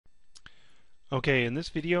Okay, in this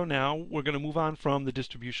video now we're going to move on from the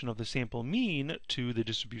distribution of the sample mean to the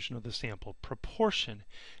distribution of the sample proportion.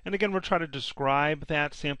 And again, we'll try to describe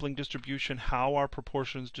that sampling distribution, how our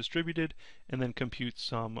proportions distributed, and then compute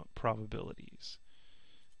some probabilities.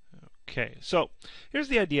 Okay, so here's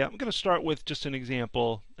the idea. I'm going to start with just an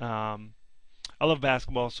example. I love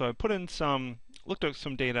basketball, so I put in looked at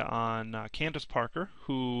some data on Candace Parker,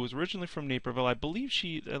 who was originally from Naperville. I believe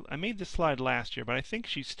I made this slide last year, but I think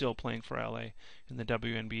she's still playing for LA in the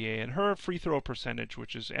WNBA. And her free throw percentage,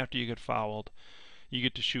 which is after you get fouled, you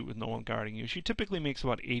get to shoot with no one guarding you. She typically makes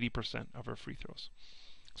about 80% of her free throws.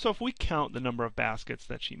 So if we count the number of baskets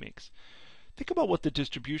that she makes, think about what the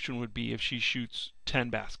distribution would be if she shoots 10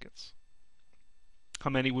 baskets. How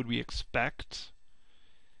many would we expect?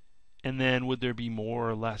 And then would there be more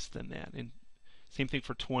or less than that? And same thing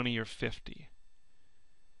for 20 or 50.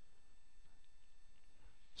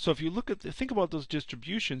 So if you think about those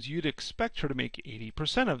distributions, you'd expect her to make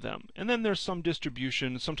 80% of them. And then there's some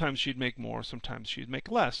distribution. Sometimes she'd make more, sometimes she'd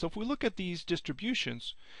make less. So if we look at these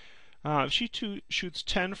distributions, if she shoots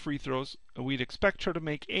 10 free throws, we'd expect her to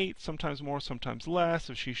make 8, sometimes more, sometimes less.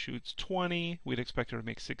 If she shoots 20, we'd expect her to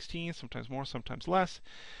make 16, sometimes more, sometimes less.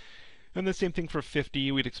 And the same thing for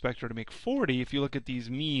 50, we'd expect her to make 40. If you look at these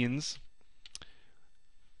means,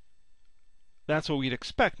 that's what we'd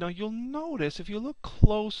expect. Now you'll notice, if you look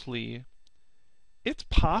closely, it's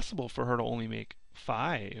possible for her to only make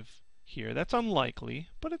 5 here. That's unlikely,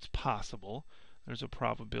 but it's possible. There's a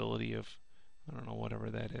probability of, I don't know, whatever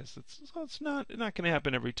that is. So it's not going to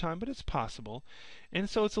happen every time, but it's possible. And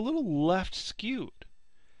so it's a little left skewed.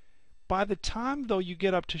 By the time, though, you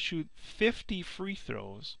get up to shoot 50 free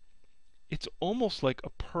throws, it's almost like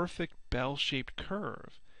a perfect bell-shaped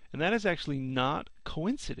curve. And that is actually not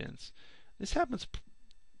coincidence. This happens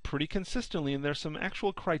pretty consistently, and there's some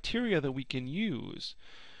actual criteria that we can use.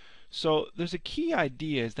 So there's a key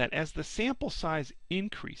idea is that as the sample size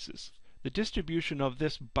increases, the distribution of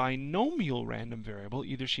this binomial random variable,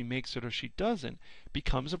 either she makes it or she doesn't,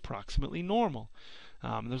 becomes approximately normal.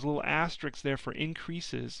 There's a little asterisk there for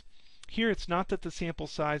increases. Here it's not that the sample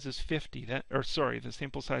size is 50, the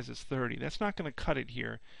sample size is 30. That's not going to cut it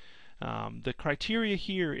here. The criteria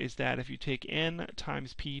here is that if you take n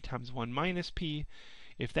times p times 1 minus p,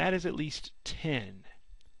 if that is at least 10,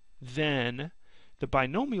 then the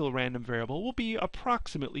binomial random variable will be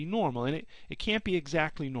approximately normal. And it can't be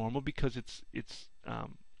exactly normal because it's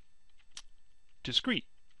discrete,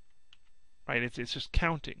 right? It's just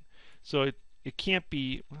counting. So it can't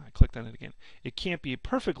be, I clicked on it again, it can't be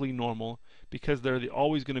perfectly normal because there are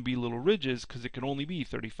always going to be little ridges because it can only be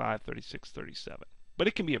 35, 36, 37. But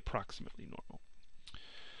it can be approximately normal.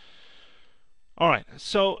 Alright,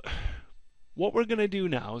 so what we're going to do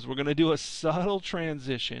now is we're going to do a subtle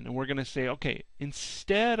transition, and we're going to say, okay,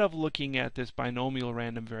 instead of looking at this binomial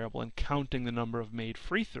random variable and counting the number of made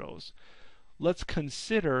free throws, let's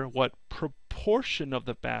consider what proportion of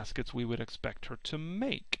the baskets we would expect her to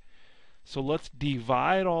make. So let's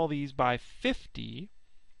divide all these by 50,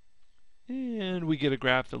 and we get a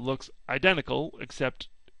graph that looks identical, except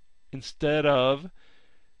instead of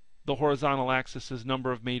the horizontal axis is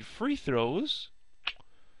number of made free throws,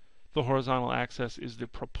 the horizontal axis is the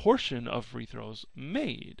proportion of free throws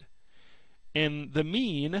made. And the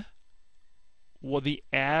mean, well, the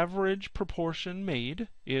average proportion made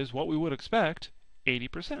is what we would expect,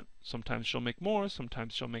 80%. Sometimes she'll make more,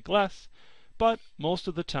 sometimes she'll make less. But most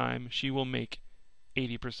of the time, she will make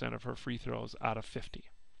 80% of her free throws out of 50.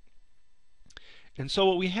 And so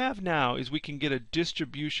what we have now is we can get a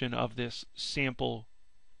distribution of this sample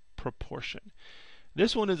proportion.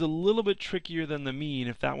 This one is a little bit trickier than the mean.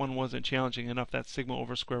 If that one wasn't challenging enough, that's sigma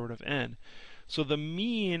over square root of n. So the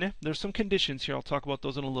mean, there's some conditions here. I'll talk about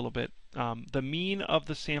those in a little bit. The mean of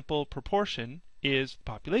the sample proportion is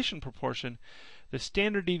population proportion. The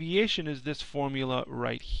standard deviation is this formula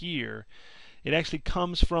right here. It actually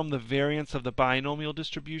comes from the variance of the binomial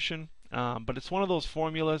distribution, but it's one of those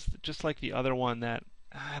formulas, just like the other one, that,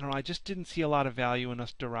 I don't know, I just didn't see a lot of value in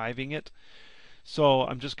us deriving it. So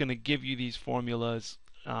I'm just going to give you these formulas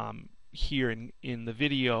here in the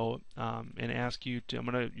video and ask you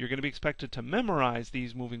to, you're going to be expected to memorize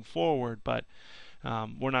these moving forward, but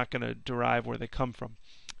we're not going to derive where they come from.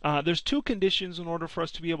 There's two conditions in order for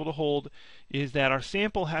us to be able to hold, is that our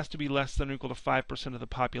sample has to be less than or equal to 5% of the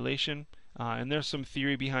population. And there's some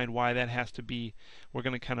theory behind why that has to be. We're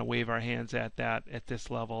going to kind of wave our hands at that at this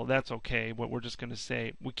level. That's okay. But we're just going to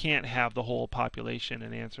say we can't have the whole population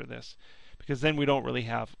and answer this, because then we don't really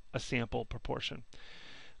have a sample proportion.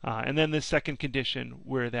 And then the second condition,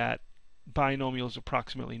 where that binomial is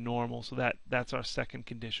approximately normal. So that's our second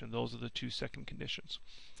condition. Those are the two second conditions.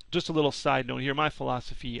 just a little side note here, my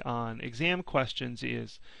philosophy on exam questions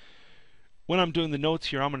is when I'm doing the notes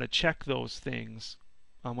here, I'm going to check those things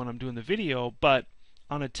when I'm doing the video, but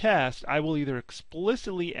on a test, I will either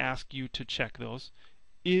explicitly ask you to check those.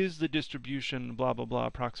 Is the distribution blah blah blah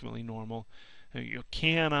approximately normal?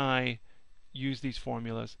 Can I use these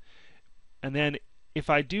formulas? And then if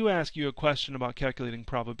I do ask you a question about calculating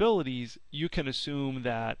probabilities, you can assume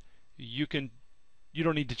that you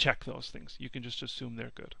don't need to check those things. You can just assume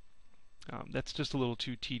they're good. That's just a little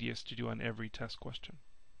too tedious to do on every test question.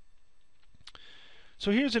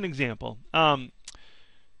 So here's an example. A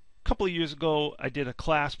couple of years ago, I did a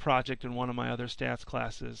class project in one of my other stats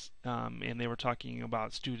classes, and they were talking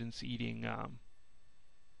about students eating,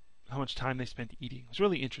 how much time they spent eating. It was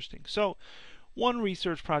really interesting. So one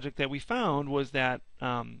research project that we found was that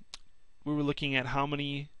we were looking at how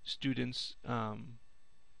many students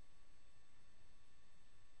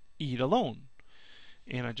eat alone.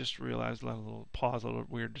 And I just realized, a little pause, a little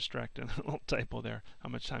weird distracting, a little typo there. How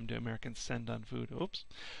much time do Americans spend on food? Oops.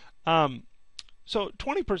 So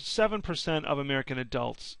 27% of American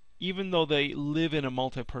adults, even though they live in a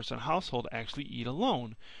multi-person household, actually eat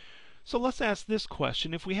alone. So let's ask this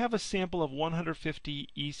question. If we have a sample of 150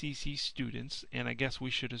 ECC students, and I guess we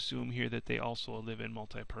should assume here that they also live in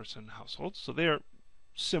multi-person households, so they're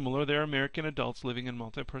similar, they're American adults living in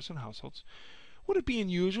multi-person households. Would it be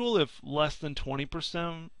unusual if less than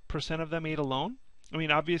 20% of them ate alone? I mean,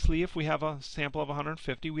 obviously, if we have a sample of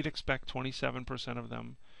 150, we'd expect 27% of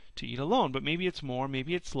them to eat alone, but maybe it's more,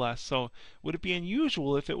 maybe it's less. So would it be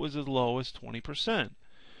unusual if it was as low as 20%?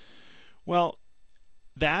 Well,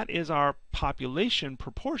 that is our population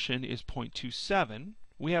proportion is 0.27.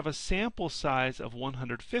 We have a sample size of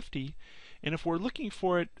 150, and if we're looking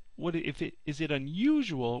for it, is it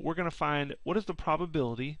unusual, we're going to find what is the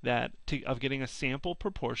probability of getting a sample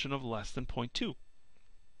proportion of less than 0.2.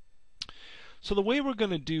 So the way we're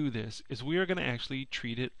going to do this is we are going to actually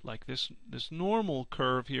treat it like this normal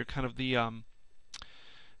curve here, kind of the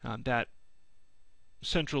that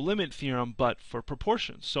central limit theorem, but for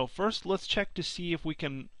proportions. So first, let's check to see if we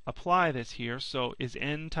can apply this here. So is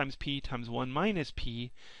n times p times 1 minus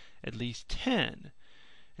p at least 10?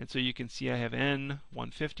 And so you can see I have n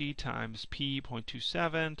 150 times p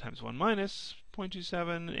 0.27 times 1 minus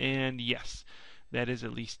 0.27, and yes, that is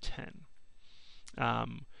at least 10.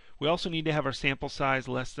 We also need to have our sample size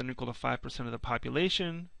less than or equal to 5% of the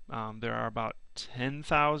population. There are about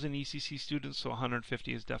 10,000 ECC students, so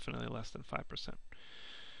 150 is definitely less than 5%.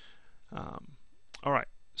 All right,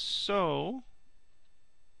 so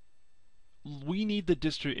we need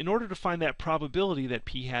the in order to find that probability that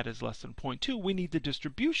p hat is less than 0.2, we need the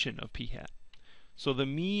distribution of p hat. So the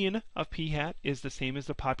mean of p hat is the same as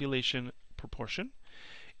the population proportion.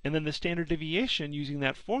 And then the standard deviation using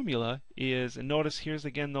that formula is, and notice here's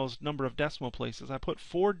again those number of decimal places. I put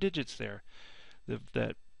 4 digits there.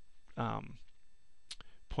 That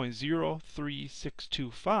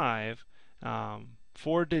 0.03625,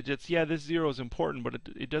 4 digits. Yeah, this 0 is important, but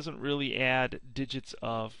it doesn't really add digits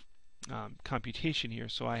of computation here.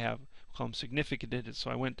 So I call them significant digits. So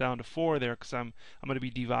I went down to 4 there because I'm going to be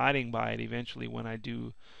dividing by it eventually when I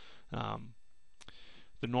do the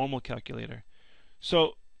normal calculator.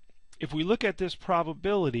 So if we look at this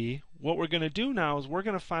probability, what we're going to do now is we're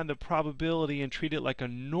going to find the probability and treat it like a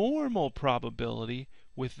normal probability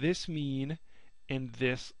with this mean and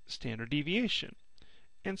this standard deviation.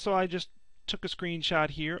 And so I just took a screenshot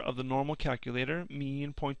here of the normal calculator,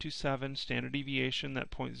 mean 0.27, standard deviation that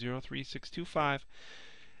 0.03625,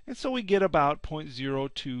 and so we get about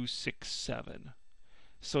 0.0267.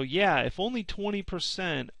 So yeah, if only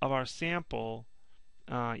 20% of our sample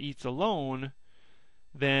eats alone,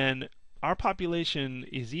 then our population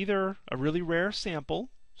is either a really rare sample,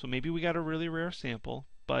 so maybe we got a really rare sample,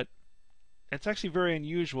 but it's actually very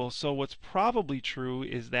unusual. So what's probably true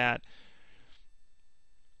is that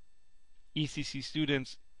ECC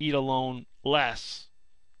students eat alone less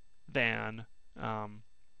than the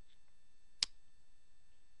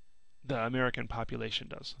American population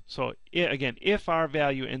does. So again, if our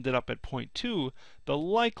value ended up at 0.2, the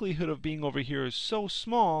likelihood of being over here is so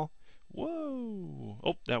small. Whoa!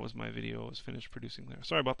 Oh, that was my video. I was finished producing there.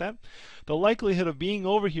 Sorry about that. The likelihood of being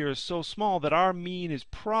over here is so small that our mean is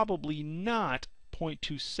probably not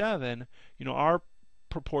 0.27. You know, our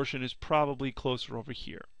proportion is probably closer over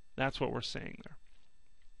here. That's what we're saying there.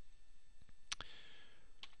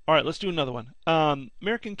 All right, let's do another one.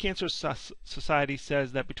 American Cancer Society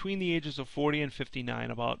says that between the ages of 40 and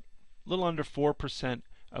 59, about a little under 4%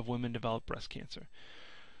 of women develop breast cancer.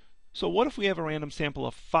 So what if we have a random sample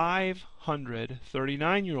of 500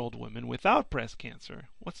 39-year-old women without breast cancer?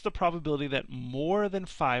 What's the probability that more than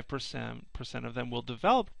 5% of them will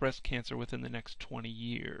develop breast cancer within the next 20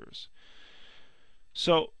 years?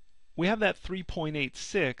 So we have that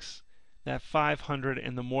 3.86, that 500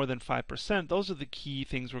 and the more than 5%. Those are the key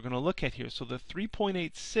things we're going to look at here. So the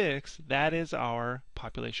 3.86, that is our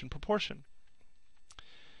population proportion.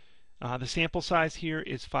 The sample size here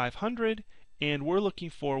is 500, and we're looking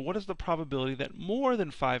for what is the probability that more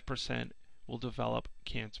than 5% will develop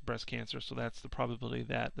breast cancer. So that's the probability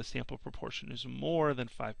that the sample proportion is more than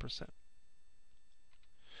 5%.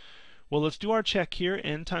 Well, let's do our check here.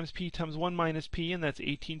 N times P times 1 minus P, and that's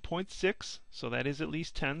 18.6. So that is at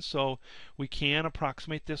least 10. So we can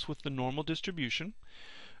approximate this with the normal distribution.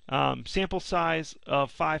 Sample size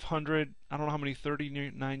of 500. I don't know how many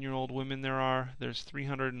 39-year-old women there are. There's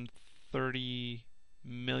 330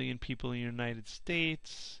 million people in the United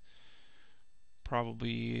States.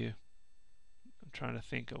 Probably, I'm trying to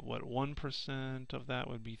think of what 1% of that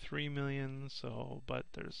would be 3 million. So, but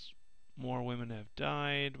there's more women have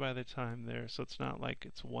died by the time there, so it's not like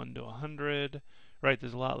it's 1 to 100, right?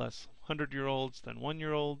 There's a lot less 100-year-olds than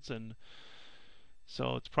 1-year-olds, and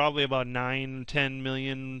so it's probably about 9-10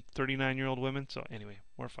 million 39-year-old women. So anyway,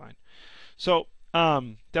 we're fine. So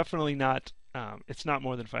definitely not. It's not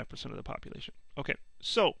more than 5% of the population. Okay,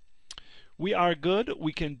 so we are good.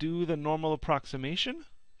 We can do the normal approximation.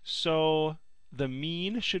 So the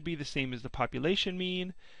mean should be the same as the population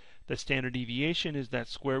mean. The standard deviation is that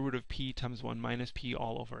square root of p times 1 minus p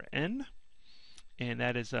all over n. And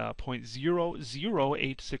that is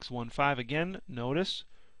 0.008615. Again, notice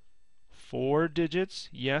 4 digits,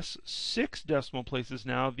 yes, 6 decimal places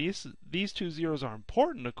now. These two zeros are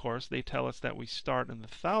important, of course. They tell us that we start in the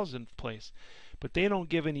thousandth place, but they don't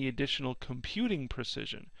give any additional computing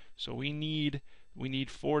precision. So we need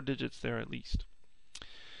 4 digits there at least.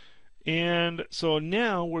 And so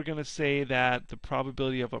now we're going to say that the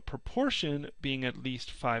probability of a proportion being at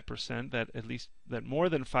least 5%, that more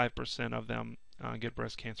than 5% of them get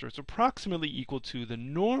breast cancer, is approximately equal to the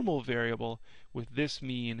normal variable with this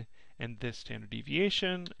mean and this standard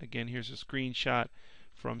deviation. Again, here's a screenshot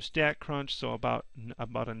from StatCrunch, so about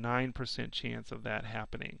a 9% chance of that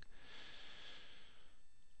happening.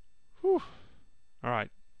 Whew. All right,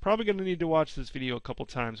 probably going to need to watch this video a couple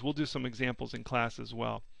times. We'll do some examples in class as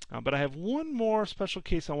well. But I have one more special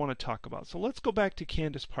case I want to talk about. So let's go back to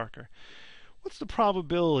Candace Parker. What's the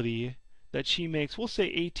probability that she makes, we'll say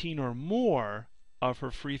 18 or more of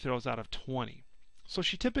her free throws out of 20? So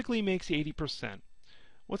she typically makes 80%.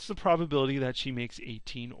 What's the probability that she makes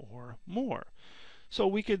 18 or more?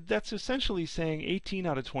 So that's essentially saying 18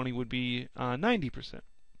 out of 20 would be 90%.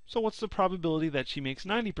 So what's the probability that she makes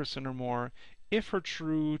 90% or more if her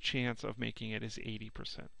true chance of making it is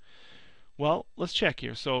 80%? Well, let's check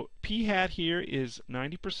here. So p hat here is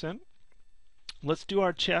 90%. Let's do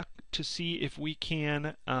our check to see if we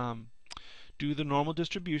can do the normal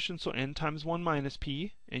distribution. So n times 1 minus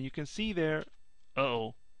p, and you can see there,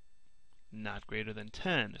 not greater than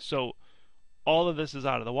 10. So all of this is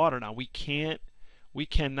out of the water now. We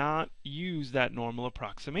cannot use that normal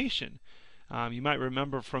approximation. You might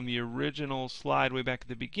remember from the original slide way back at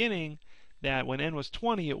the beginning that when n was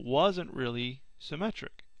 20, it wasn't really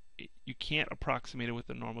symmetric. You can't approximate it with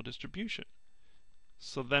the normal distribution.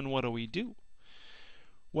 So then what do?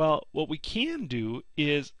 Well, what we can do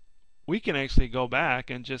is we can actually go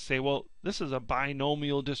back and just say, well, this is a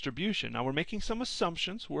binomial distribution. Now we're making some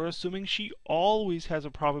assumptions. We're assuming she always has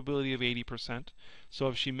a probability of 80%. So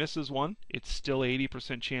if she misses one, it's still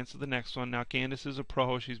 80% chance of the next one. Now Candace is a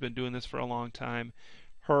pro. She's been doing this for a long time.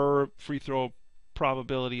 Her free throw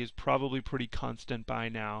probability is probably pretty constant by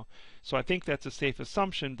now. So I think that's a safe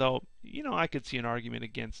assumption, though, I could see an argument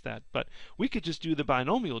against that. But we could just do the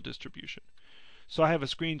binomial distribution. So I have a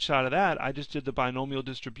screenshot of that. I just did the binomial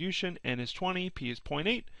distribution. N is 20, P is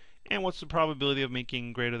 0.8. And what's the probability of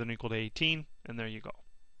making greater than or equal to 18? And there you go.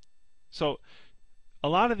 So a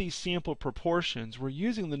lot of these sample proportions, we're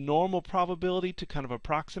using the normal probability to kind of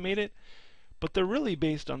approximate it, but they're really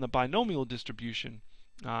based on the binomial distribution.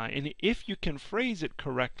 And if you can phrase it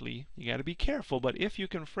correctly, you got to be careful, but if you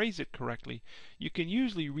can phrase it correctly, you can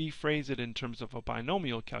usually rephrase it in terms of a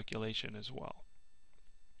binomial calculation as well.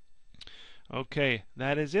 Okay,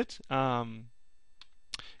 that is it.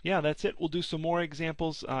 Yeah, that's it. We'll do some more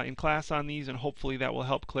examples in class on these, and hopefully that will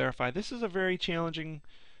help clarify. This is a very challenging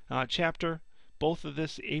chapter. Both of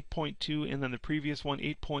this 8.2 and then the previous one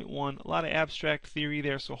 8.1. A lot of abstract theory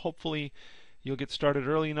there, so hopefully you'll get started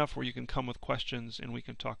early enough where you can come with questions and we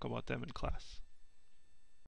can talk about them in class.